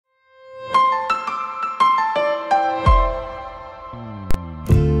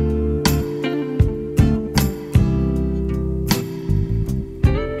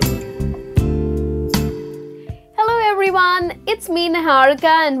it's me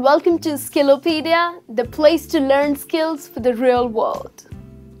Niharika and welcome to Skillopedia, the place to learn skills for the real world.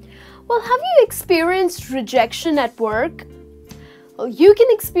 Well, have you experienced rejection at work? Well, you can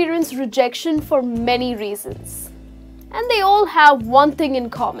experience rejection for many reasons, and they all have one thing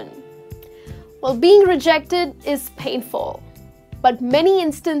in common. Well, being rejected is painful, but many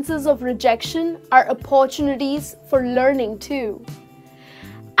instances of rejection are opportunities for learning too.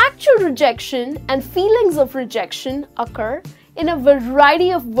 Actual rejection and feelings of rejection occur in a variety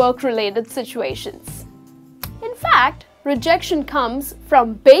of work-related situations. In fact, rejection comes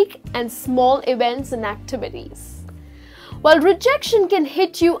from big and small events and activities. Well, rejection can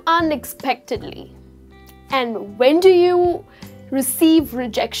hit you unexpectedly. And when do you receive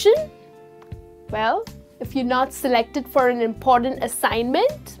rejection? Well, if you're not selected for an important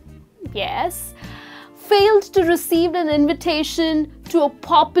assignment, yes. Failed to receive an invitation to a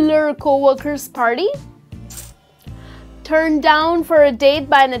popular co-worker's party, turned down for a date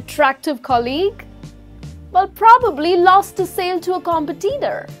by an attractive colleague, well, probably lost a sale to a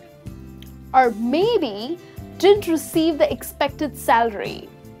competitor, or maybe didn't receive the expected salary,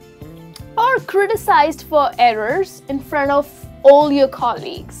 or criticized for errors in front of all your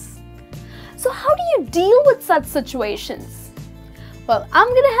colleagues. So how do you deal with such situations? Well, I'm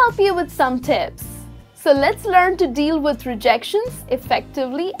going to help you with some tips. So let's learn to deal with rejections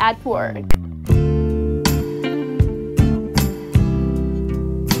effectively at work.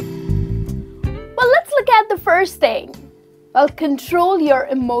 Well, let's look at the first thing. Well, control your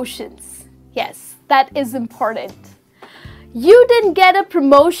emotions. Yes, that is important. You didn't get a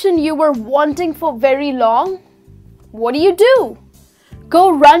promotion you were wanting for very long. What do?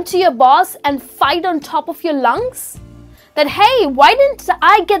 Go run to your boss and fight on top of your lungs? That, hey, why didn't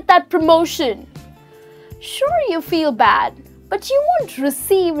I get that promotion? Sure, you feel bad, but you won't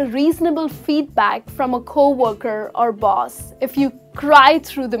receive reasonable feedback from a coworker or boss if you cry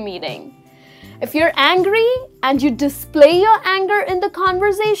through the meeting. If you're angry and you display your anger in the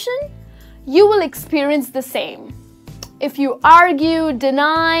conversation, you will experience the same. If you argue,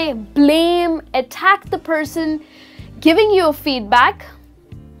 deny, blame, attack the person giving you a feedback,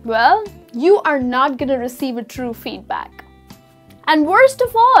 well, you are not going to receive a true feedback. And worst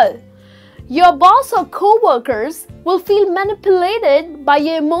of all, your boss or co-workers will feel manipulated by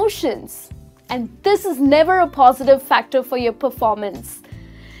your emotions. And this is never a positive factor for your performance.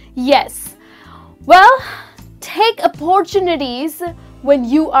 Yes, well, take opportunities when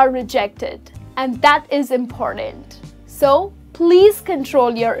you are rejected. And that is important. So please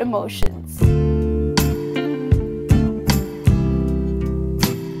control your emotions.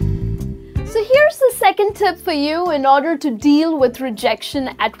 So here's the second tip for you in order to deal with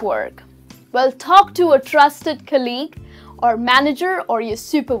rejection at work. Well, talk to a trusted colleague or manager or your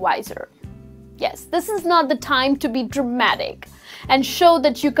supervisor. Yes, this is not the time to be dramatic and show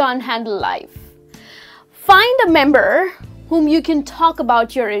that you can't handle life. Find a member whom you can talk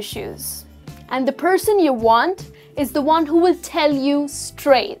about your issues. And the person you want is the one who will tell you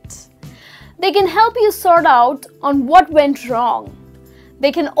straight. They can help you sort out on what went wrong.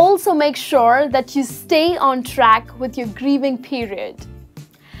 They can also make sure that you stay on track with your grieving period.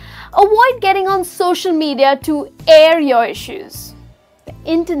 Avoid getting on social media to air your issues. The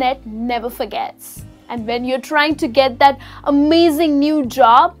internet never forgets. And when you're trying to get that amazing new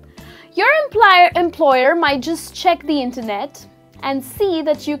job, your employer might just check the internet and see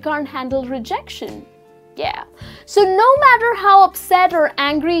that you can't handle rejection. Yeah. So no matter how upset or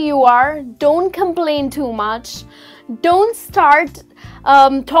angry you are, don't complain too much. Don't start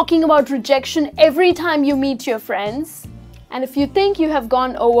talking about rejection every time you meet your friends. And if you think you have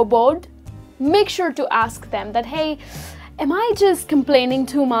gone overboard, make sure to ask them that, hey, am I just complaining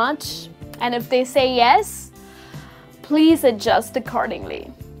too much? And if they say yes, please adjust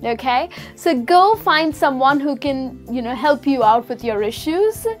accordingly. Okay? So go find someone who can, help you out with your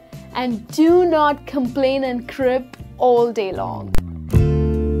issues, and do not complain and crib all day long.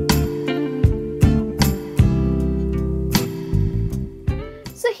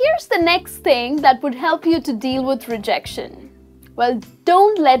 So here's the next thing that would help you to deal with rejection. Well,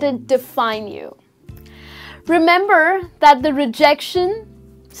 don't let it define you. Remember that the rejection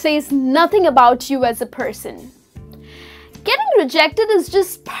says nothing about you as a person. Getting rejected is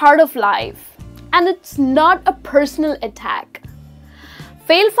just part of life, and it's not a personal attack.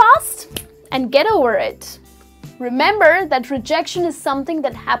 Fail fast and get over it. Remember that rejection is something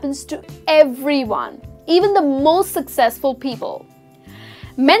that happens to everyone, even the most successful people.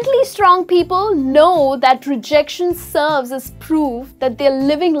 Mentally strong people know that rejection serves as proof that they're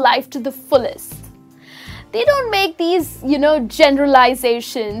living life to the fullest. They don't make these,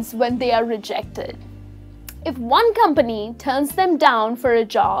 generalizations when they are rejected. if one company turns them down for a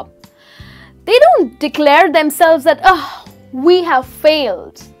job, they don't declare themselves that, oh, we have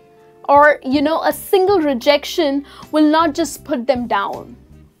failed. Or, a single rejection will not just put them down.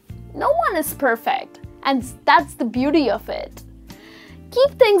 No one is perfect, and that's the beauty of it.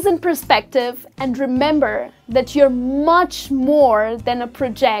 Keep things in perspective and remember that you're much more than a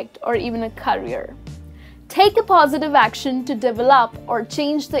project or even a career. Take a positive action to develop or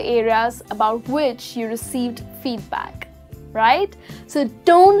change the areas about which you received feedback, right? So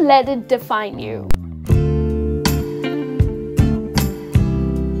don't let it define you.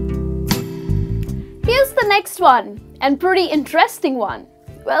 Here's the next one, and pretty interesting one.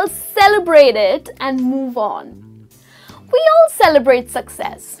 Well, celebrate it and move on. We all celebrate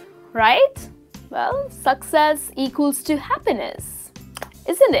success, right? Well, success equals to happiness,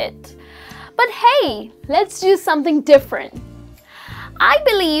 isn't it? But hey, let's do something different. I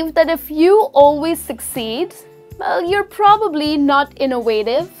believe that if you always succeed, well, you're probably not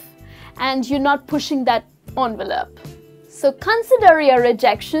innovative and you're not pushing that envelope. So consider your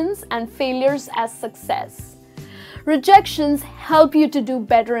rejections and failures as success. Rejections help you to do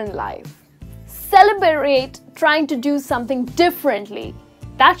better in life. Celebrate trying to do something differently.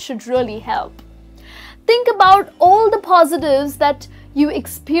 That should really help. Think about all the positives that you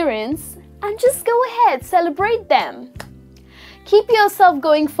experience and just go ahead, celebrate them. Keep yourself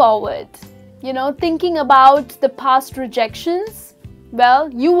going forward. Thinking about the past rejections,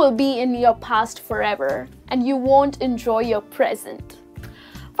 well, you will be in your past forever and you won't enjoy your present.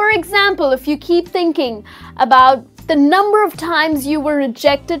 For example, if you keep thinking about the number of times you were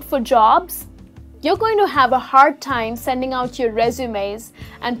rejected for jobs, you're going to have a hard time sending out your resumes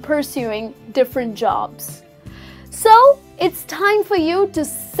and pursuing different jobs. So it's time for you to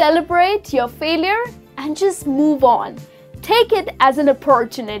celebrate your failure and just move on. Take it as an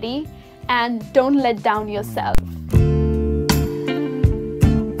opportunity and don't let down yourself.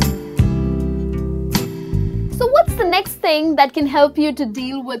 So what's the next thing that can help you to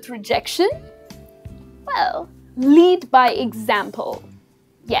deal with rejection? Well, lead by example.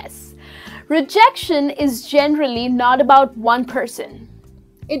 Yes. Rejection is generally not about one person.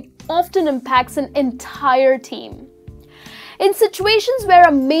 It often impacts an entire team. In situations where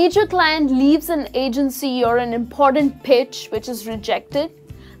a major client leaves an agency or an important pitch which is rejected,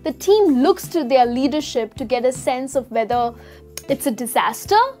 the team looks to their leadership to get a sense of whether it's a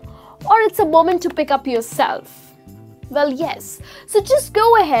disaster or it's a moment to pick up yourself. Well, yes, so just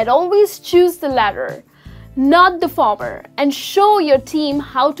go ahead, always choose the latter, not the former, and show your team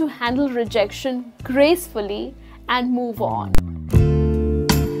how to handle rejection gracefully and move on.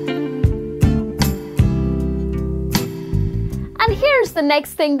 And here's the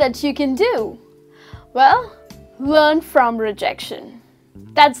next thing that you can do. Well, learn from rejection.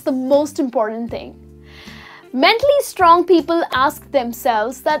 That's the most important thing. Mentally strong people ask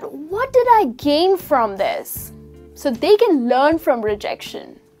themselves that, what did I gain from this? So they can learn from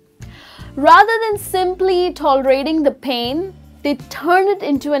rejection. Rather than simply tolerating the pain, they turn it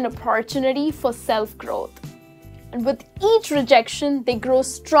into an opportunity for self-growth. And with each rejection, they grow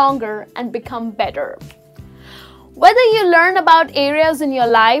stronger and become better. Whether you learn about areas in your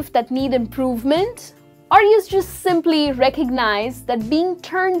life that need improvement, or you just simply recognize that being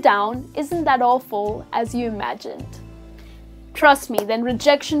turned down isn't that awful as you imagined. Trust me, then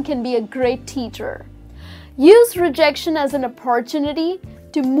rejection can be a great teacher. Use rejection as an opportunity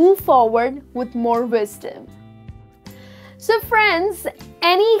to move forward with more wisdom. So friends,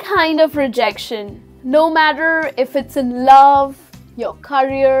 any kind of rejection, no matter if it's in love, your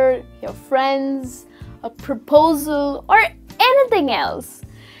career, your friends, a proposal, or anything else,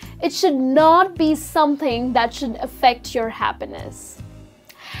 it should not be something that should affect your happiness.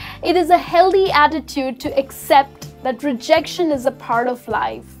 It is a healthy attitude to accept that rejection is a part of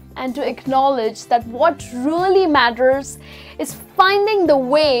life and to acknowledge that what really matters is finding the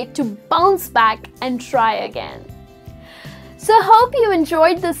way to bounce back and try again. So I hope you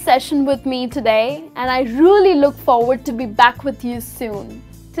enjoyed this session with me today, and I really look forward to be back with you soon.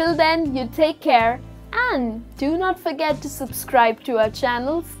 Till then, you take care, and do not forget to subscribe to our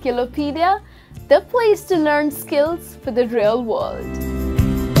channel, Skillopedia, the place to learn skills for the real world.